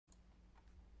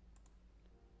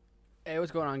Hey,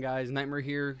 what's going on, guys? Nightmare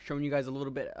here, showing you guys a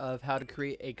little bit of how to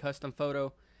create a custom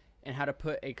photo and how to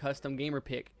put a custom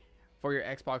GamerPic for your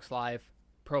Xbox Live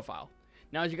profile.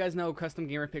 Now, as you guys know, custom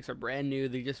GamerPics are brand new.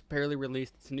 They just barely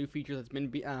released. It's a new feature that's been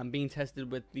being tested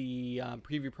with the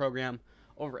preview program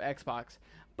over Xbox.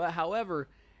 But however,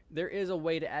 there is a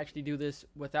way to actually do this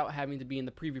without having to be in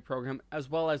the preview program, as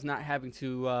well as not having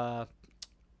to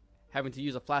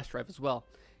use a flash drive as well.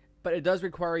 But it does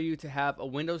require you to have a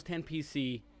Windows 10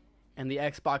 PC and the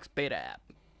Xbox beta app.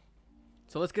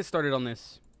 So let's get started on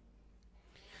this.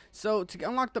 So to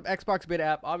unlock the Xbox beta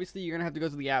app, obviously you're gonna have to go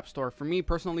to the App Store. For me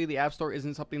personally, the App Store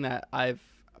isn't something that I've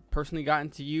personally gotten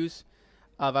to use.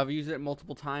 I've used it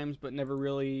multiple times, but never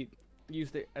really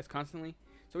used it as constantly.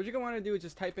 So what you're gonna want to do is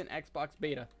just type in Xbox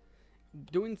beta.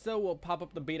 Doing so will pop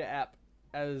up the beta app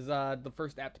as the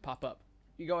first app to pop up.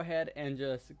 You go ahead and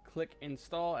just click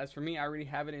install. As for me, I already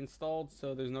have it installed,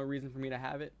 so there's no reason for me to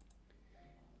have it.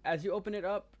 As you open it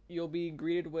up, you'll be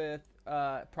greeted with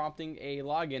prompting a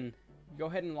login. Go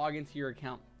ahead and log into your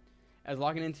account. As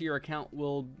logging into your account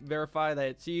will verify that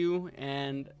it's you,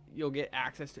 and you'll get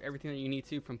access to everything that you need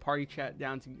to, from party chat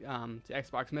down to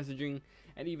Xbox messaging,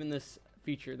 and even this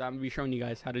feature that I'm going to be showing you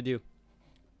guys how to do.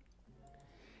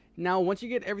 Now, once you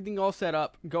get everything all set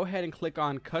up, go ahead and click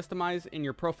on Customize in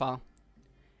your profile.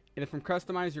 And then from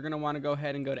Customize, you're going to want to go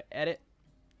ahead and go to Edit,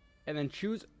 and then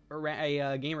choose a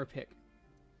GamerPic.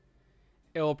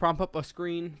 It will prompt up a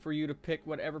screen for you to pick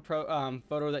whatever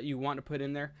photo that you want to put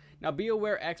in there. Now, be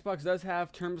aware, Xbox does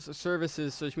have terms of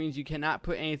services, so which means you cannot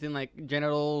put anything like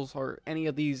genitals or any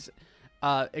of these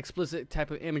explicit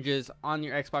type of images on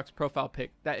your Xbox profile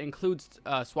pic. That includes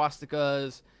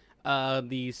swastikas,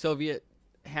 the Soviet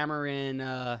hammer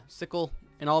and sickle,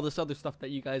 and all this other stuff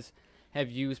that you guys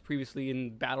have used previously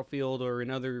in Battlefield or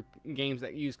in other games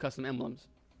that use custom emblems.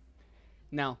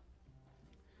 Now,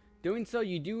 doing so,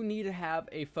 you do need to have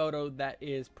a photo that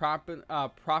is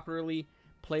properly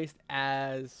placed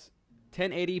as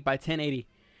 1080 by 1080.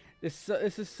 This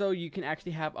is so you can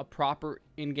actually have a proper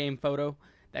in-game photo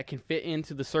that can fit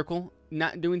into the circle.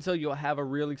 Not doing so, you'll have a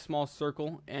really small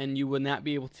circle, and you will not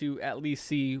be able to at least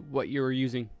see what you're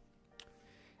using.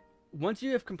 Once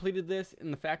you have completed this,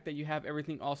 and the fact that you have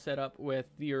everything all set up with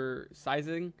your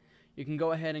sizing, you can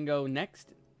go ahead and go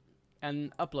next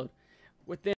and upload.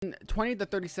 Within 20 to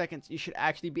 30 seconds, you should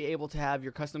actually be able to have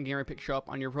your custom GamerPic show up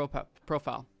on your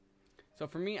profile. So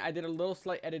for me, I did a little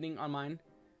slight editing on mine,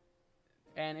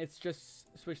 and it's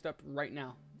just switched up right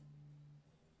now.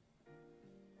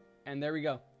 And there we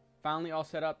go. Finally all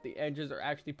set up. The edges are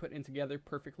actually put in together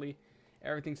perfectly.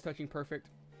 Everything's touching perfect.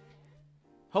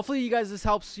 Hopefully this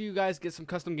helps you guys get some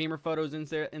custom gamer photos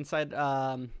inside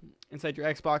your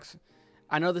Xbox.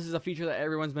 I know this is a feature that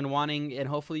everyone's been wanting, and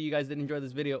hopefully you guys did enjoy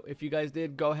this video. If you guys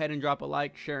did, go ahead and drop a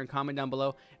like, share, and comment down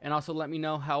below. And also let me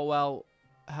know how well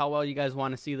you guys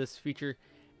want to see this feature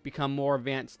become more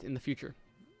advanced in the future.